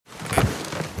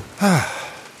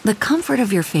The comfort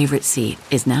of your favorite seat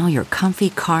is now your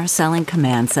comfy car selling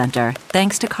command center,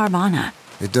 thanks to Carvana.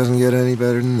 It doesn't get any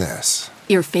better than this.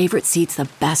 Your favorite seat's the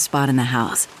best spot in the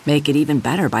house. Make it even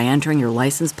better by entering your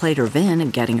license plate or VIN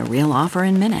and getting a real offer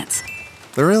in minutes.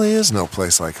 There really is no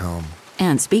place like home.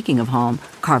 And speaking of home,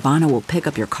 Carvana will pick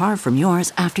up your car from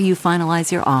yours after you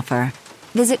finalize your offer.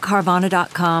 Visit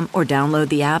Carvana.com or download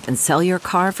the app and sell your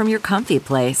car from your comfy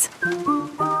place.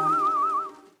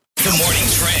 The Morning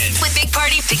Trend with Big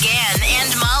Party began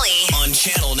and Molly on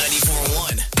Channel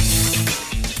 94.1.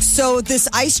 So this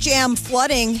ice jam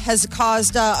flooding has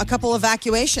caused a couple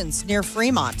evacuations near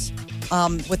Fremont.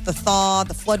 With the thaw,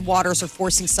 the floodwaters are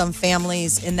forcing some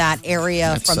families in that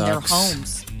area from their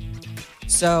homes.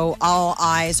 So all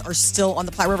eyes are still on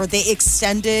the Platte River. They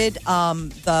extended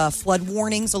the flood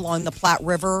warnings along the Platte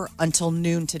River until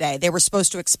noon today. They were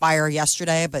supposed to expire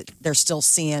yesterday, but they're still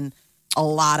seeing a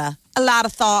lot of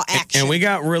thaw action. And we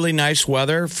got really nice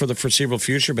weather for the foreseeable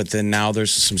future, but then now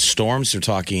there's some storms. They're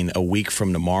talking a week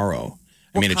from tomorrow.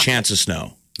 A chance of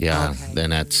snow. Yeah,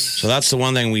 then so that's the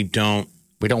one thing we don't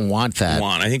want that.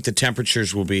 I think the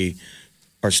temperatures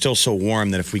are still so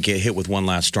warm that if we get hit with one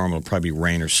last storm, it'll probably be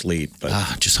rain or sleet.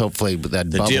 But just hopefully that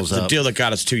bubbles up. The deal that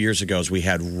got us 2 years ago is we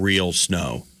had real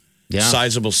snow. Yeah.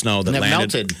 Sizable snow that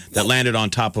melted. That landed on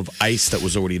top of ice that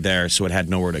was already there, so it had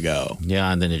nowhere to go.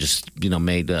 Yeah, and then it just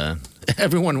made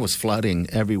everyone was flooding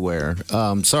everywhere.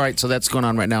 So that's going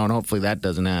on right now, and hopefully that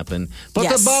doesn't happen. But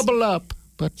the bubble up.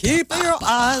 But keep your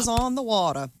eyes on the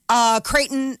water.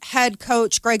 Creighton head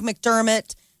coach Greg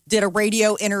McDermott did a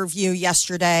radio interview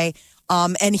yesterday,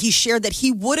 and he shared that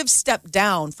he would have stepped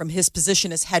down from his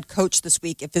position as head coach this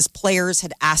week if his players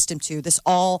had asked him to. This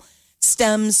all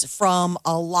stems from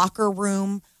a locker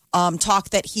room talk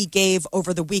that he gave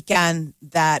over the weekend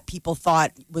that people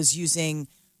thought was using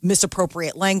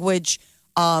misappropriate language.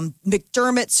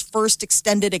 McDermott's first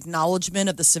extended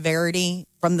acknowledgement of the severity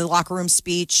from the locker room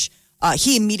speech.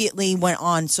 He immediately went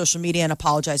on social media and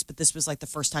apologized, but this was like the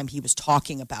first time he was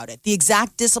talking about it. The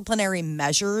exact disciplinary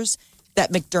measures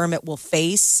that McDermott will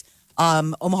face,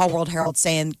 Omaha World Herald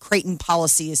saying Creighton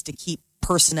policy is to keep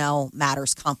personnel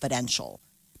matters confidential.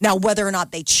 Now, whether or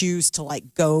not they choose to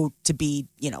go to be,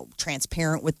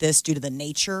 transparent with this due to the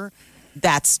nature,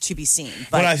 that's to be seen.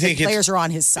 But I think the players are on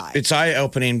his side. It's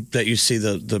eye-opening that you see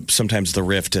the sometimes the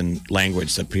rift in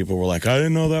language that people were like, I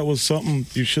didn't know that was something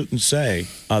you shouldn't say.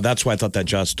 That's why I thought that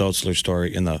Josh Dotzler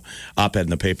story in the op-ed in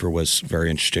the paper was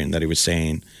very interesting, that he was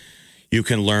saying you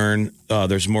can learn,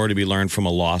 there's more to be learned from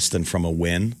a loss than from a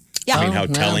win. Yeah. I mean, how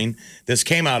telling. This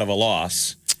came out of a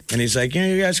loss. And he's like,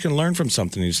 you guys can learn from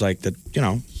something. He's like,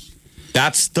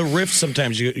 that's the rift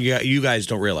sometimes you guys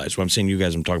don't realize. When I'm saying you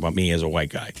guys, I'm talking about me as a white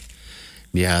guy.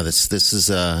 Yeah, this is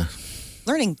a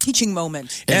learning, teaching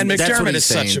moment. And McDermott is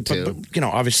such a,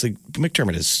 obviously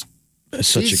McDermott is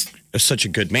such a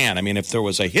good man. I mean, if there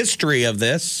was a history of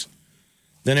this,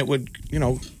 then it would,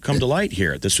 come to light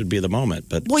here. This would be the moment.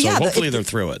 But hopefully they're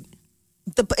through it.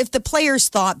 If the players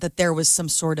thought that there was some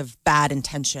sort of bad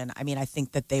intention, I mean, I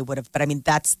think that they would have. But I mean,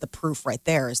 that's the proof right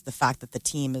there is the fact that the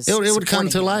team is. It would come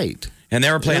to light. And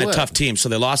they were playing a tough team, so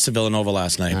they lost to Villanova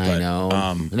last night. I know.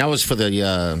 And that was for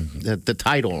the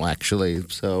title, actually.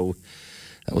 So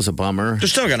that was a bummer. They're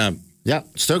still gonna. Yeah,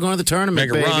 still going to the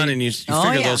tournament. Make a run, and you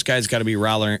figure those guys got to be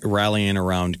rallying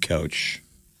around coach.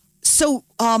 So,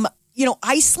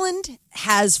 Iceland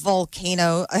has a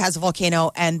volcano,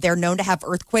 and they're known to have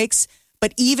earthquakes.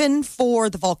 But even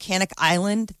for the volcanic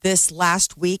island, this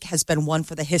last week has been one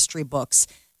for the history books.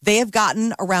 They have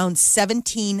gotten around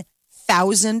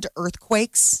 17,000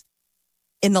 earthquakes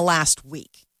in the last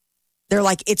week. They're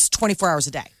like, it's 24 hours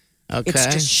a day. Okay. It's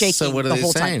just shaking. So what are they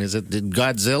saying? Time. Is it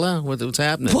Godzilla? What's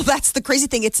happening? Well, that's the crazy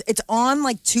thing. It's on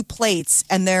like two plates,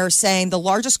 and they're saying the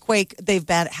largest quake they've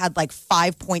had like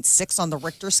 5.6 on the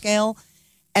Richter scale,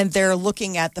 and they're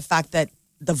looking at the fact that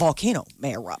the volcano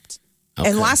may erupt. Okay.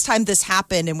 And last time this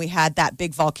happened, and we had that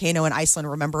big volcano in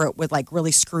Iceland. Remember it with like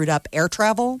really screwed up air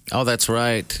travel? Oh, that's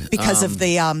right. Because of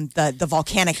the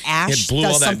volcanic ash it blew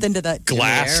does all that something to the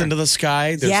glass into the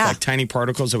sky. There's like tiny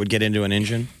particles that would get into an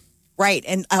engine. Right.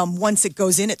 And once it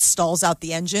goes in, it stalls out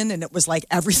the engine. And it was like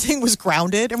everything was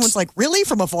grounded. Everyone's like, really?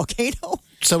 From a volcano?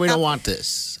 So we don't want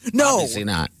this. No. Obviously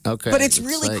not. Okay. But it's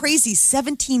really crazy.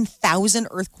 17,000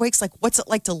 earthquakes. Like, what's it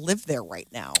like to live there right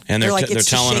now? And they're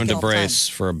telling them to brace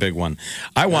for a big one.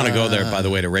 I want to go there, by the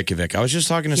way, to Reykjavik. I was just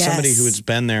talking to somebody who has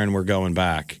been there, and we're going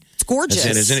back. It's gorgeous.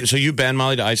 Isn't it? So you've been,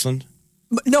 Molly, to Iceland?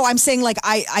 No, I'm saying like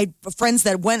I friends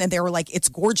that went and they were like, it's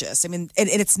gorgeous. I mean, and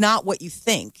it's not what you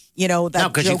think, that. No,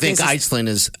 because you think Iceland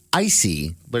is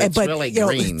icy, but it's really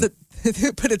green.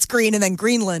 but it's green, and then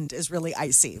Greenland is really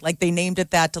icy. Like they named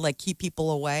it that to like keep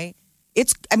people away.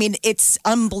 It's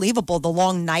unbelievable, the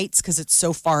long nights because it's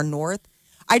so far north.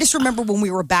 I just remember when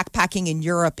we were backpacking in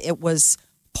Europe, it was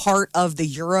part of the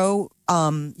Euro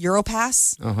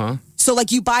Pass. So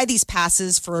like you buy these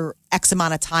passes for X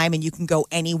amount of time and you can go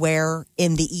anywhere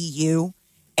in the EU,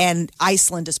 and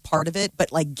Iceland is part of it,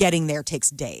 but like getting there takes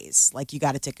days. Like you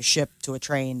got to take a ship to a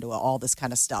train to all this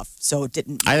kind of stuff. So it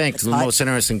didn't. I think the most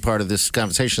interesting part of this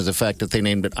conversation is the fact that they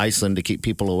named it Iceland to keep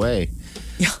people away.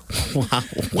 Yeah. Wow.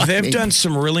 Well, they've done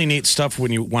some really neat stuff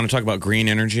when you want to talk about green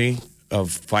energy,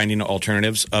 of finding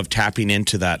alternatives, of tapping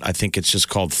into that. I think it's just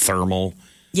called thermal.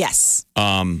 Yes.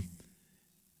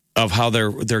 Of how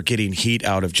they're getting heat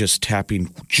out of just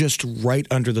tapping just right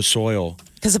under the soil.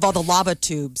 Because of all the lava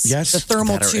tubes. Yes. The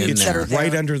thermal That are in tubes that there. are there.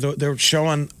 Right under they're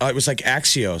showing, it was like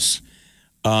Axios.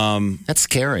 That's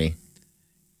scary.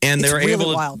 And It's they're really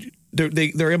able to, wild.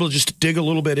 they're able to just dig a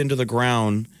little bit into the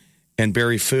ground and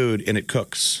bury food, and it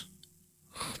cooks.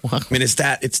 I mean, it's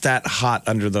that hot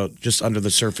under the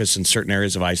surface in certain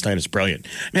areas of Iceland. It's brilliant.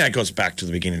 I mean, that goes back to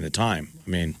the beginning of time. I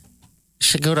mean, You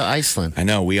should go to Iceland. I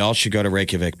know we all should go to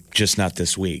Reykjavik, just not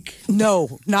this week.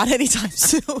 No, not anytime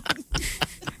soon.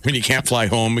 When you can't fly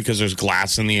home because there's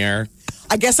glass in the air.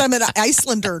 I guess I'm an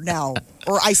Icelander now.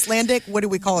 Or Icelandic. What do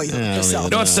we call you?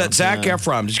 Yourself? No, it's that Zac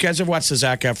Efron. Did you guys ever watch the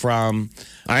Zac Efron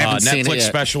I haven't seen it Netflix yet.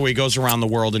 special where he goes around the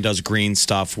world and does green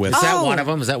stuff with? Is that Oh. one of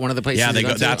them? Is that one of the places? Yeah, they you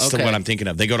go. to? That's the Okay. one I'm thinking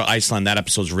of. They go to Iceland. That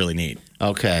episode's really neat.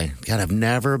 Okay. God, I've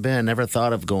never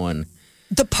thought of going.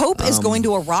 The Pope is going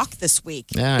to Iraq this week.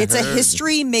 Yeah, I it's a heard.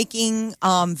 history-making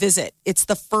visit. It's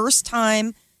the first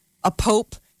time a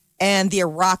Pope and the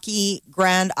Iraqi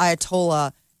Grand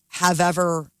Ayatollah have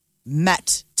ever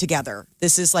met together.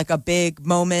 This is like a big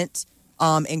moment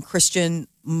in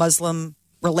Christian-Muslim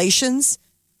relations.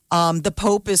 The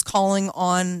Pope is calling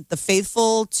on the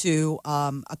faithful to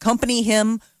accompany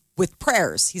him with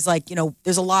prayers. He's like,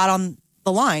 there's a lot on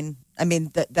the line. I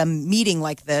mean, them meeting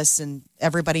like this, and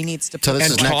everybody needs to. So this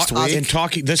And is next week? and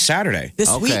talking this Saturday. this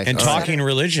Okay. week And All right. talking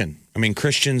religion. I mean,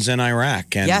 Christians in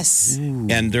Iraq. And, Yes.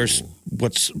 And there's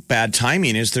what's bad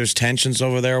timing is there's tensions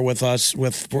over there with us,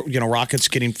 with rockets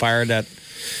getting fired at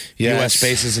U.S.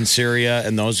 bases in Syria,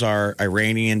 and those are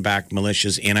Iranian-backed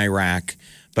militias in Iraq.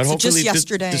 But So hopefully, just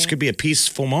yesterday- this could be a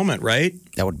peaceful moment, right?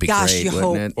 That would be Gosh, great, you wouldn't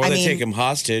hope. it? Or I they mean- take him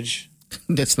hostage.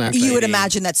 That's not. You would Maybe.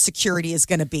 imagine that security is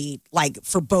going to be like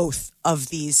for both of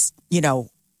these,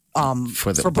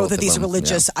 for both of these them,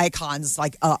 religious icons.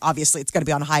 Like, obviously, it's going to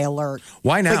be on high alert.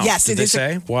 Why now? But yes, Did it they is a-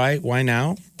 say why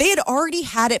now? They had already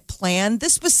had it planned.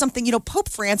 This was something, Pope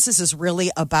Francis is really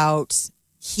about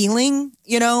healing,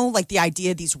 like the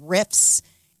idea of these rifts.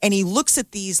 And he looks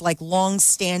at these like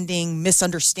long-standing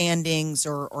misunderstandings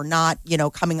or not,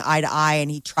 coming eye to eye, and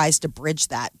he tries to bridge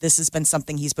that. This has been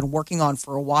something he's been working on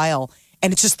for a while.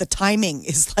 And it's just the timing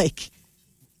is like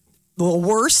the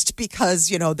worst because,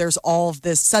 there's all of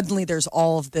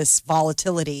this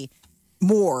volatility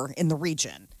more in the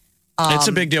region. It's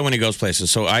a big deal when he goes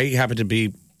places. So I happened to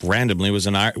be randomly was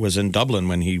in Dublin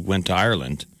when he went to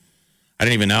Ireland. I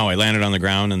didn't even know. I landed on the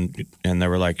ground and they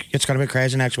were like, "It's going to be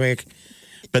crazy next week."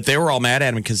 But they were all mad at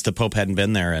him because the Pope hadn't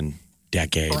been there in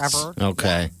decades. Forever.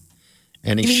 Okay.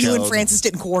 And he You mean you and showed- Francis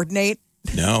didn't coordinate?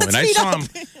 No, and I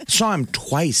saw him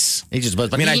twice. He just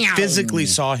buzzed. I mean, I physically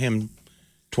saw him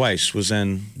twice. Was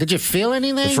in Did you feel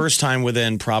anything? the first time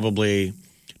within probably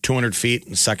 200 feet,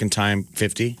 and the second time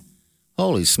 50.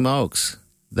 Holy smokes.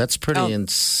 That's pretty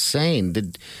insane.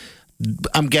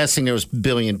 I'm guessing there was a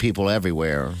billion people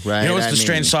everywhere, right? You know, what's I the mean,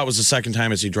 strange thought was the second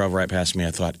time as he drove right past me.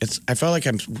 I thought I felt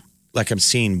like I'm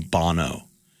seeing Bono,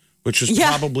 which was Yeah.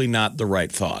 probably not the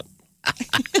right thought.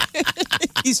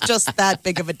 He's just that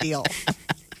big of a deal.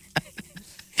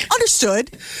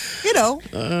 Understood.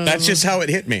 That's just how it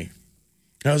hit me.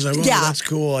 I was like, "Oh, Yeah. that's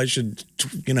cool. I should,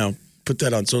 put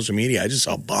that on social media." I just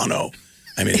saw Bono.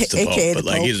 I mean, it's the AKA Pope,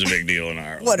 but the Pope. he's a big deal in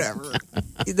Ireland. Whatever.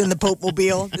 Then the Pope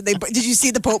Mobile. Did you see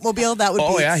the Pope Mobile? That would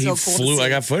Oh be yeah, so he cool to flew. see. I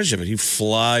got footage of it. He was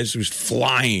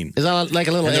flying. Is that like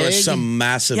a little And there egg? was some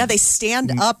massive. Yeah, they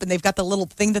stand up and they've got the little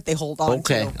thing that they hold on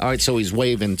Okay. to. All right. So he's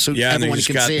waving. So Yeah, and everyone he's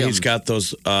can got see him. he's got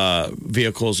those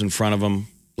vehicles in front of him,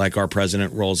 like our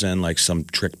president rolls in, like some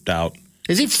tricked out.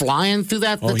 Is he flying through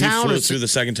the Oh, he town? flew or is through the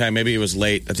second time. Maybe he was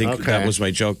late. I think Okay. that was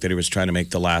my joke that he was trying to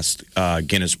make the last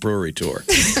Guinness Brewery tour.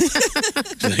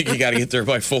 I think you got to get there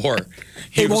by 4. They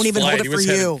He was won't even hold flying. it He was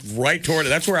for headed right toward it.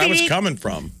 That's where I was coming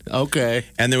from. Okay.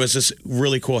 And there was this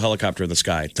really cool helicopter in the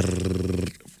sky,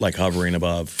 like hovering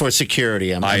above. For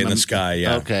security. Eye in the sky,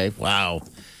 yeah. Okay. Wow.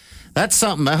 That's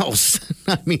something else.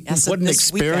 I mean, Yeah, so what an this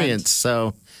experience.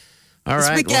 So, All This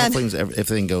right. Well, weekend.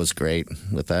 everything goes great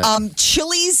with that.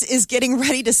 Chili's is getting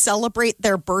ready to celebrate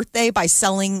their birthday by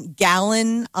selling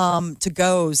gallon to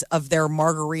goes of their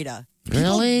margarita.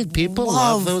 Really? People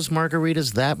love those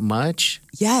margaritas that much?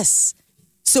 Yes.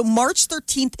 So March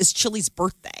 13th is Chili's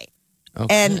birthday. Okay.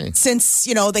 And since,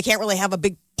 they can't really have a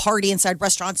big party inside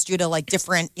restaurants due to like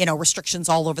different, restrictions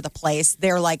all over the place,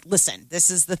 they're like, listen,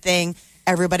 this is the thing.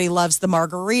 Everybody loves the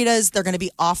margaritas. They're going to be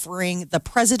offering the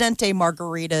Presidente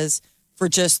margaritas for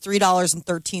just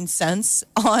 $3.13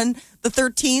 on the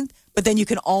 13th. But then you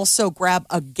can also grab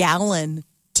a gallon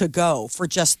to go for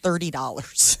just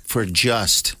 $30. For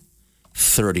just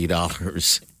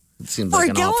 $30. It seems For like a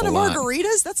an gallon awful of lot.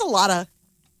 margaritas, that's a lot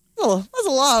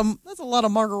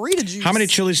of margarita juice. How many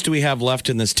Chili's do we have left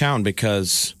in this town?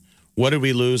 Because what did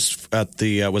we lose at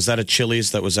the? Was that a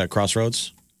Chili's that was at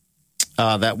Crossroads?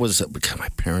 That was my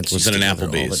parents. Was used it to an go there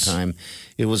all the Applebee's? time?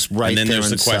 It was right And then there there's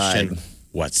the inside. question: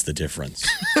 what's the difference?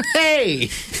 Hey,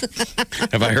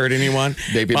 Have I heard anyone?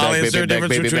 Baby back, Molly, is baby there a back, difference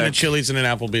baby between a back. Chili's and an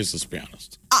Applebee's? Let's be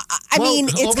honest. I Well, mean,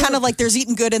 it's over- kind of like there's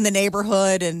eating good in the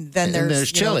neighborhood, and then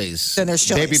there's Chili's. Then there's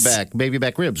Chili's. Baby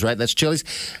back ribs, right? That's Chili's.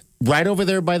 Right over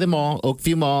there by the mall,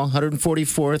 Oakview Mall,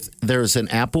 144th. There's an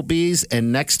Applebee's,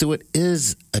 and next to it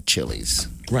is a Chili's.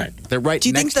 Right. They're right Do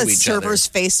you think next the to each servers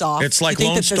other. face off? It's Do you like think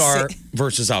Lone that the Star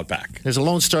versus Outback. There's a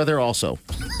Lone Star there also.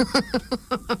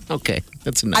 Okay,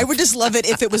 that's enough. I would just love it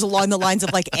if it was along the lines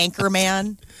of like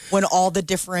Anchorman, when all the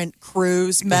different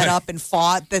crews met up and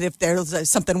fought. That if there was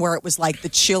something where it was like the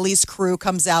Chili's crew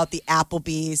comes out, the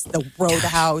Applebee's, the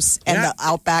Roadhouse, and Yeah. the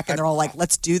Outback, and they're all like,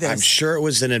 "Let's do this." I'm sure it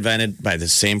was invented by the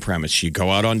same premise. You go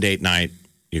out on date night,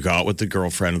 you go out with the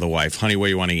girlfriend or the wife. Honey, where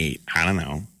you want to eat? I don't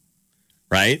know.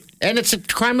 Right? and it's a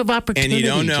crime of opportunity. And you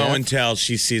don't know Jeff. until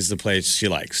she sees the place she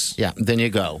likes. Yeah, then you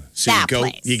go. So That you go,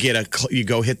 place. you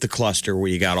go hit the cluster where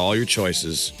you got all your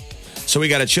choices. So we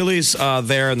got a Chili's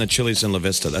there and the Chili's in La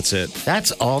Vista. That's it.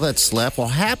 That's all that's left. Well,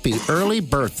 happy early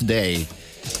birthday,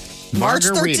 March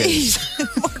margaritas.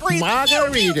 13th.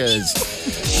 Margaritas.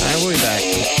 All right, we'll be back.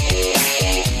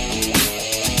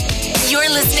 You're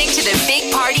listening to the Big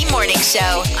Party Morning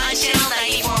Show on Channel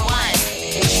 94.1.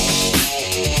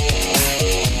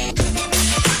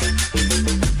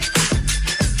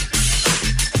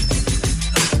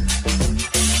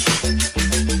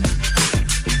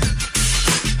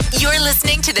 You're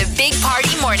listening to the Big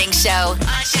Party Morning Show on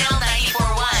Channel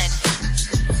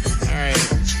 94.1. All right.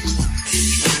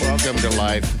 Welcome to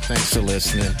life. Thanks for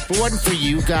listening. If it wasn't for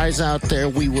you guys out there,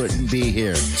 we wouldn't be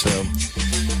here. So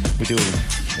we do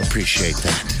appreciate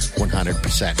that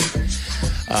 100%.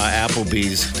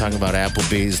 Applebee's, talking about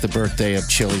Applebee's, the birthday of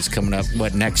Chili's coming up,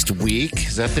 next week?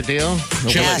 Is that the deal?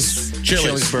 Chili's.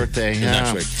 Chili's birthday.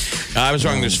 Yeah. Next week. I was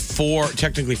wrong. There's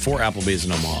technically four Applebee's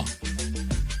in Omaha.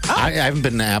 I haven't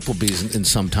been to Applebee's in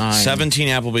some time. 17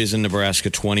 Applebee's in Nebraska,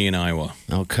 20 in Iowa.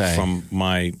 Okay. From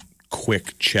my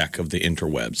quick check of the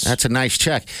interwebs. That's a nice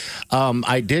check.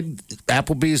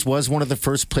 Applebee's was one of the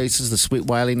first places the Sweet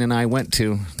Wileen and I went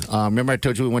to. Remember I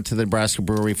told you we went to the Nebraska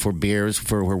Brewery for beers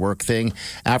for her work thing?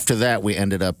 After that, we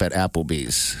ended up at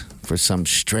Applebee's for some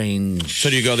strange... So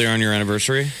do you go there on your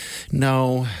anniversary?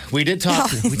 No. We did talk...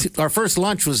 our first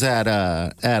lunch was at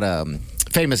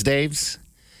Famous Dave's.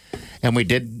 And we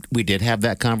did have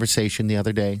that conversation the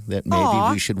other day that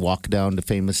maybe we should walk down to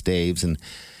Famous Dave's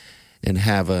and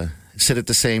have sit at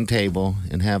the same table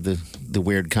and have the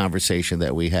weird conversation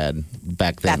that we had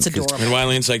back then. That's adorable. And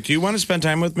Wileen's like, do you want to spend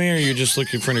time with me or are you just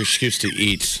looking for an excuse to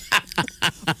eat?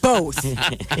 Both.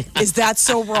 Is that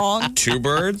so wrong? Two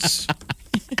birds?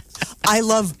 I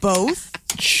love both.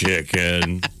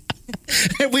 Chicken.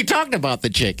 We talked about the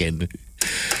chicken.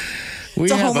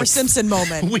 It's a Homer Simpson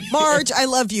moment. Marge, I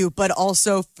love you, but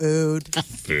also food.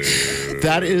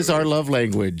 That is our love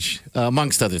language,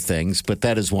 amongst other things, but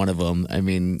that is one of them. I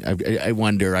mean, I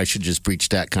wonder, I should just breach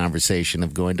that conversation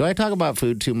of going, do I talk about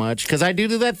food too much? Because I do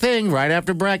that thing right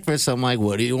after breakfast. I'm like,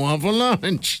 what do you want for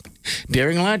lunch?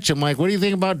 During lunch, I'm like, what do you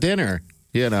think about dinner?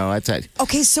 You know,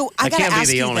 Okay, so I gotta can't be ask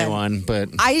the you only then. one, but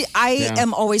I Yeah.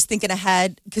 am always thinking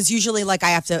ahead because usually like I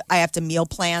have to meal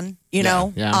plan, you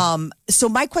know? yeah. So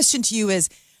my question to you is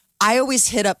I always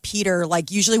hit up Peter,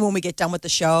 like usually when we get done with the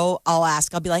show, I'll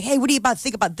be like, hey, what do you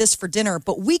think about this for dinner?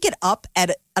 But we get up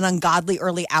at an ungodly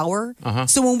early hour.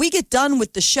 So when we get done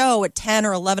with the show at 10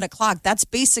 or 11 o'clock, that's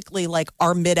basically like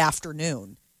our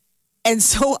mid-afternoon. And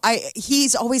so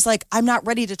he's always like, I'm not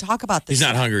ready to talk about this. He's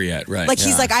not yet. hungry yet, right? Like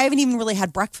he's like, I haven't even really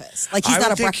had breakfast. Like he's I not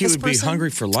would a think he breakfast would be person. hungry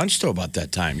for lunch, though, about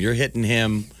that time. You're hitting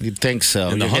him you'd think so.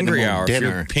 in the You're hitting hungry him hour. with If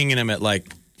dinner. you're pinging him at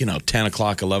like, 10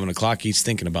 o'clock, 11 o'clock, he's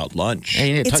thinking about lunch.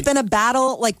 It's been a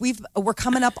battle. Like we're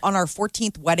coming up on our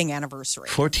 14th wedding anniversary.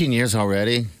 14 years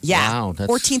already? Yeah. Wow,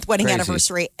 that's 14th wedding crazy.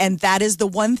 anniversary. And that is the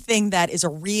one thing that is a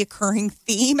reoccurring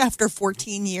theme after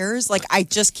 14 years. Like, I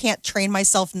just can't train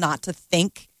myself not to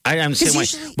think. I understand why.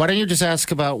 Usually, why don't you just ask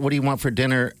about what do you want for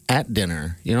dinner at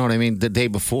dinner? You know what I mean? The day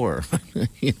before.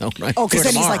 Right? Oh, because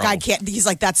then he's Tomorrow. like, I can't. He's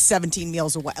like, that's 17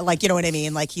 meals away. Like, you know what I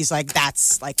mean? Like, he's like,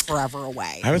 that's like forever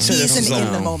away. I would say he's this is an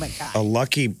in the moment guy. a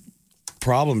lucky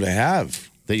problem to have.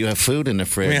 That you have food in the I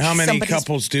fridge. mean, how many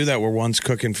couples do that where one's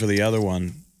cooking for the other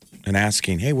one and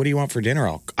asking, hey, what do you want for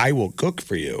dinner? I will cook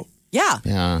for you. Yeah.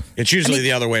 Yeah. It's usually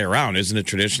the other way around, isn't it?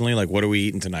 Traditionally, like, what are we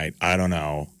eating tonight? I don't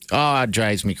know. Oh, it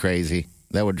drives me crazy.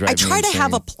 That would drive me I try insane. to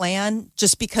have a plan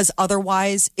just because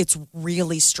otherwise it's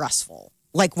really stressful.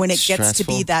 Like when it gets to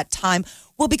be Stressful? that time.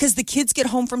 Well, because the kids get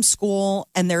home from school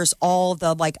and there's all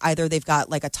the like either they've got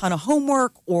like a ton of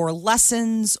homework or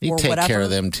lessons You or take whatever. care of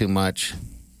them too much.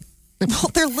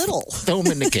 Well, they're little. Throw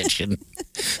them in the kitchen.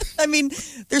 I mean,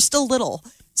 they're still little,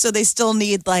 so they still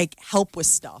need like help with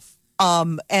stuff.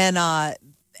 And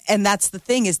that's the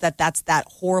thing is that's that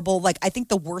horrible. Like I think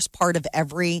the worst part of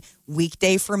every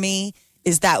weekday for me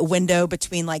is that window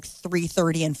between like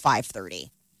 3:30 and 5:30.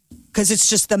 Because it's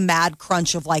just the mad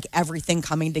crunch of like everything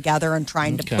coming together and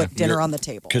trying to put dinner on the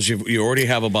table. Because you already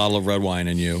have a bottle of red wine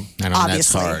in you. I know,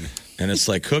 Obviously. that's hard. And it's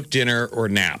like cook dinner or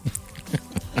nap.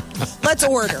 Let's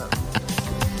order.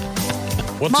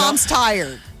 Well, Mom's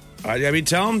tired. I mean,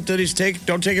 tell him that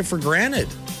don't take it for granted.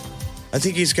 I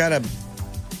think it's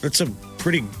a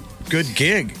pretty good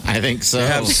gig. I think so. To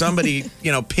have somebody,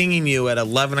 pinging you at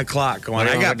 11 o'clock going, What do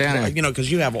you I want got, for dinner?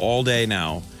 because you have all day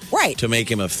now. Right. To make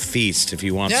him a feast if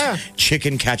he wants Yeah.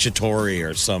 chicken cacciatore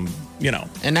or some,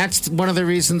 And that's one of the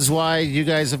reasons why you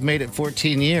guys have made it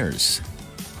 14 years.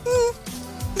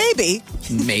 Maybe.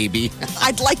 Maybe.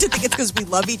 I'd like to think it's because we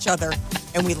love each other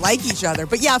and we like each other.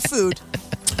 But yeah, food.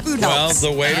 Food Well, helps.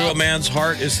 the way to a man's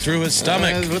heart is through his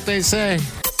stomach. That's what they say.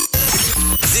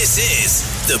 This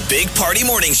is the Big Party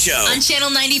Morning Show. On Channel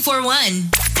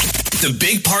 94.1. The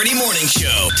Big Party Morning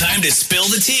Show. Time to spill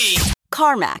the tea.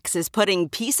 CarMax is putting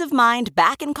peace of mind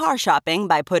back in car shopping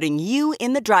by putting you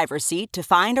in the driver's seat to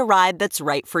find a ride that's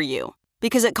right for you.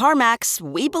 Because at CarMax,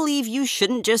 we believe you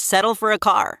shouldn't just settle for a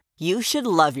car. You should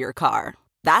love your car.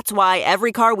 That's why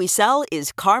every car we sell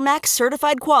is CarMax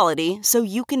certified quality, so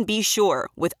you can be sure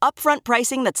with upfront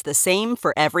pricing that's the same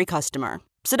for every customer.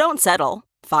 So don't settle.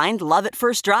 Find love at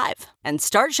first drive and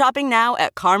start shopping now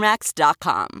at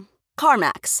CarMax.com.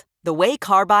 CarMax, the way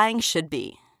car buying should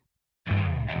be.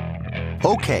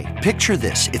 Okay, picture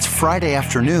this. It's Friday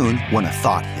afternoon when a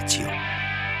thought hits you.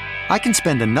 I can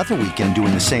spend another weekend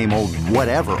doing the same old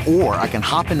whatever, or I can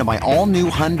hop into my all-new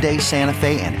Hyundai Santa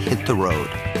Fe and hit the road.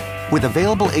 With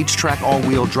available H-Track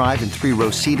all-wheel drive and 3-row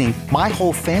seating, my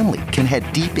whole family can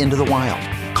head deep into the wild.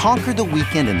 Conquer the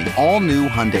weekend in the all-new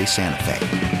Hyundai Santa Fe.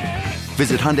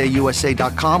 Visit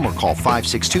HyundaiUSA.com or call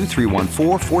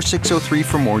 562-314-4603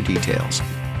 for more details.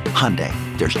 Hyundai,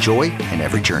 there's joy in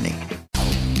every journey.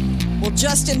 Well,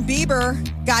 Justin Bieber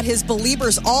got his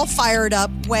believers all fired up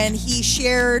when he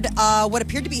shared what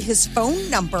appeared to be his phone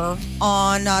number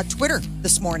on Twitter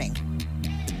this morning.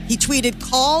 He tweeted,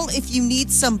 "Call if you need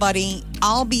somebody.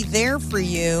 I'll be there for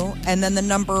you." And then the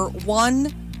number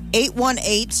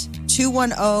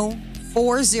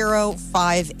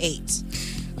 1-818-210-4058.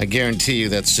 I guarantee you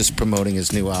that's just promoting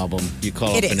his new album. You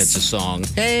call It up and is. it's a song.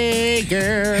 Hey,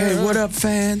 girl. Hey, what up,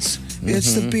 fans?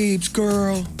 It's the Biebs,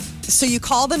 girl. So you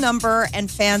call the number, and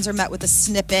fans are met with a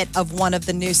snippet of one of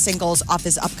the new singles off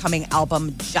his upcoming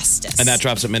album, Justice. And that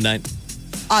drops at midnight.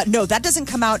 No, that doesn't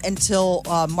come out until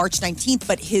March 19th,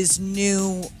 but his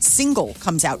new single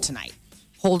comes out tonight.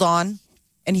 Hold On.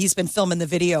 And he's been filming the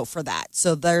video for that.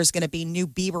 So there's going to be new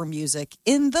Bieber music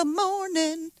in the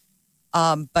morning.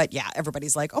 But yeah,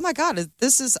 everybody's like, oh my God,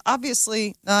 this is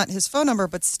obviously not his phone number,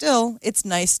 but still, it's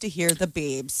nice to hear the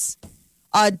Biebs.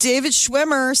 David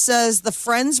Schwimmer says the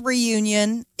Friends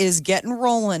reunion is getting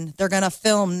rolling. They're going to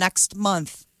film next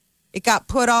month. It got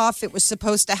put off. It was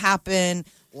supposed to happen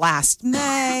last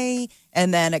May,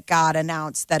 and then it got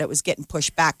announced that it was getting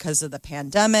pushed back because of the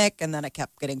pandemic, and then it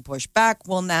kept getting pushed back.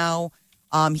 Well, now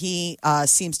he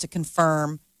seems to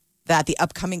confirm that the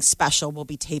upcoming special will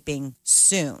be taping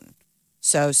soon.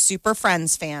 So Super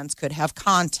Friends fans could have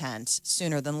content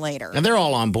sooner than later. And they're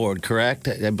all on board, correct?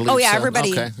 I believe Oh, yeah, so.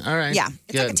 everybody. Okay, all right. Yeah,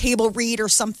 it's like a Good. table read or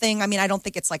something. I mean, I don't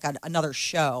think it's like another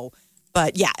show.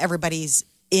 But yeah, everybody's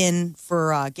in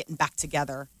for getting back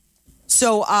together.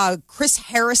 So Chris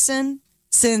Harrison,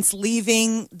 since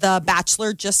leaving The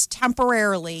Bachelor just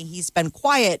temporarily, he's been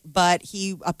quiet, but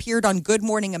he appeared on Good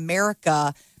Morning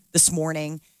America this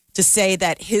morning to say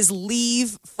that his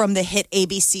leave from the hit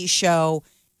ABC show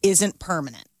isn't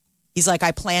permanent. He's like,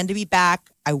 I plan to be back.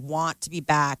 I want to be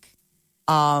back.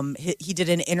 He did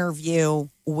an interview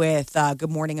with Good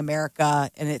Morning America,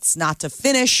 and it's not to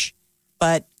finish,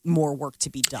 but more work to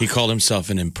be done. He called himself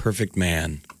an imperfect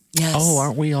man. Yes. Oh,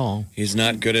 aren't we all? He's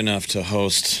not good enough to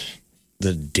host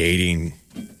the dating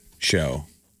show.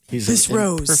 He's This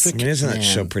Rose. I mean, isn't that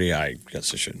show pretty? I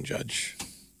guess I shouldn't judge.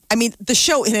 I mean, the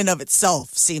show in and of itself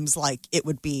seems like it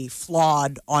would be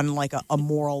flawed on like a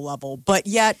moral level, but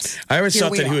yet I always here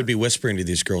thought we that he are. would be whispering to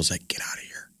these girls, like, get out of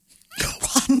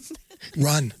here. Go.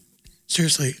 Run.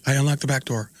 Seriously, I unlocked the back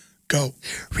door. Go.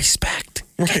 Respect.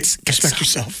 Right. Respect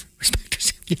yourself. Respect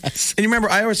yourself. Yes. And you remember,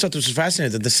 I always thought this was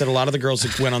fascinating that they said a lot of the girls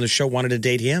that went on the show wanted to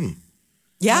date him.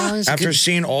 Yeah. After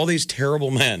seeing all these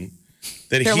terrible men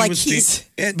that They're he like, was he's-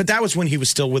 but that was when he was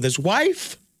still with his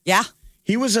wife. Yeah.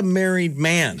 He was a married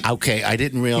man. Okay, I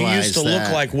didn't realize He used to that.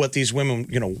 look like what these women,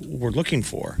 were looking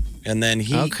for. And then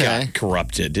he got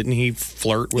corrupted. Didn't he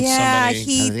flirt with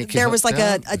somebody? There was like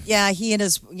he and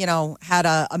his, had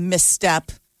a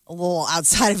misstep a little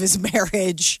outside of his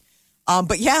marriage.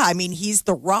 But yeah, I mean, he's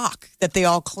the rock that they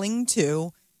all cling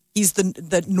to. He's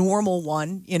the normal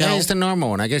one, Yeah, he's the normal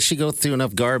one. I guess you go through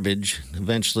enough garbage,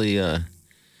 eventually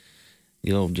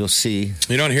you'll see.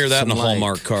 You don't hear that in a some light.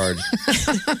 Hallmark card.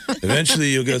 Eventually,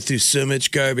 you'll go through so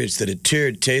much garbage that a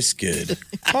turd tastes good.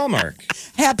 Hallmark.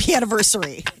 Happy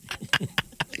anniversary.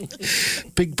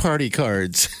 Big party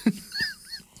cards.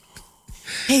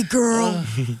 Hey, girl.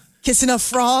 Kiss enough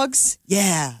frogs?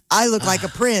 Yeah. I look like a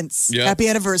prince. Yep. Happy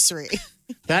anniversary.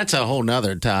 That's a whole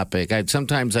nother topic.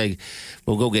 Sometimes I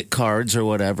will go get cards or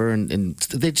whatever, and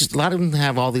they just, a lot of them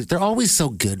have all these. They're always so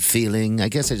good feeling. I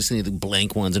guess I just need the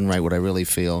blank ones and write what I really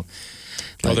feel.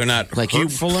 Oh, they're not like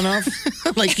hurtful enough?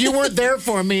 Like you weren't there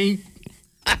for me.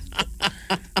 I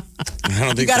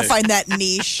don't think You got to find that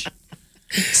niche.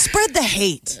 Spread the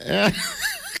hate.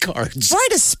 Cards. Write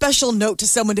a special note to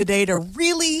someone today to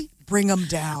really bring them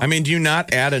down. I mean, do you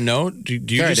not add a note? Do you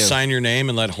Yeah, just sign your name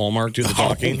and let Hallmark do the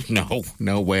talking?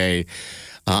 No way.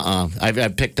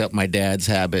 I've picked up my dad's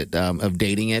habit of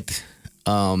dating it.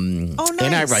 nice.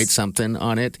 And I write something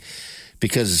on it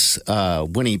because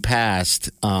when he passed,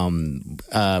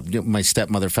 my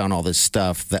stepmother found all this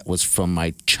stuff that was from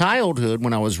my childhood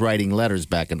when I was writing letters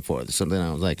back and forth. So then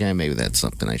I was like, maybe that's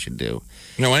something I should do.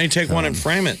 No, why don't you take one and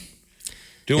frame it?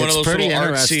 Do one of It's those pretty little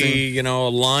interesting. artsy, a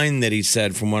line that he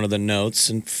said from one of the notes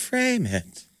and frame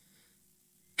it.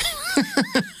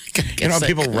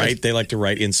 People write, they like to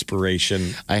write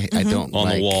inspiration I don't on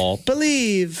like, the wall.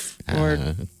 Believe. Or,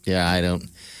 I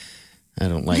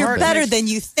don't like You're that. better than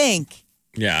you think,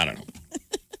 yeah, I don't know.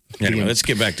 Anyway, let's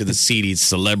get back to the seedy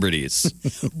celebrities.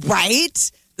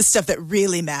 right? The stuff that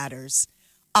really matters.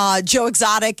 Joe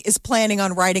Exotic is planning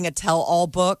on writing a tell-all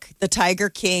book. The Tiger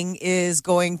King is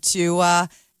going to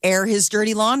air his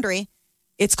dirty laundry.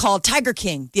 It's called Tiger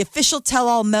King, the official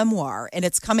tell-all memoir, and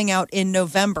it's coming out in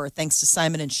November, thanks to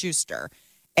Simon & Schuster.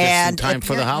 And time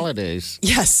for the holidays.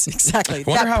 Yes, exactly. I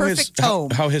wonder that perfect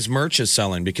tome. how his merch is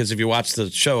selling, because if you watch the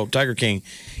show Tiger King,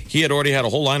 he had already had a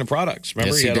whole line of products.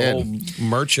 Remember, Yes, he had he a whole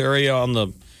merch area on the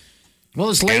Well,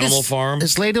 his Animal Farm.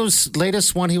 His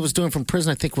latest one he was doing from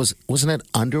prison, I think, wasn't it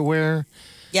underwear?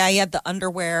 Yeah, he had the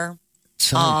underwear.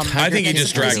 I think he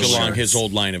just dragged T-shirts. along his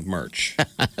old line of merch.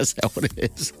 Is that what it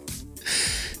is?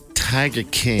 Tiger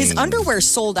King. His underwear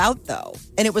sold out, though.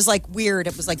 And it was like weird.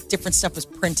 It was like different stuff was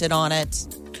printed on it.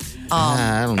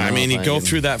 I don't know. I mean, if you go can-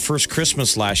 through that first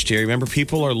Christmas last year. Remember,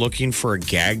 people are looking for a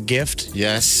gag gift.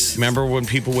 Yes. Remember when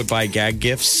people would buy gag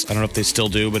gifts? I don't know if they still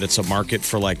do, but it's a market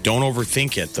for don't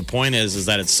overthink it. The point is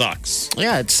that it sucks.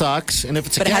 Yeah, it sucks. And if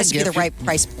it's a But it gag has to be the gift, right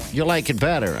price point. you like it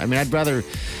better. I mean, I'd rather,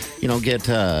 get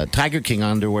Tiger King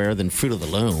underwear than Fruit of the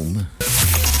Loom.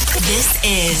 This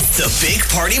is The Big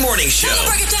Party Morning Show.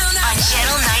 on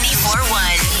Channel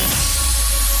 94.1.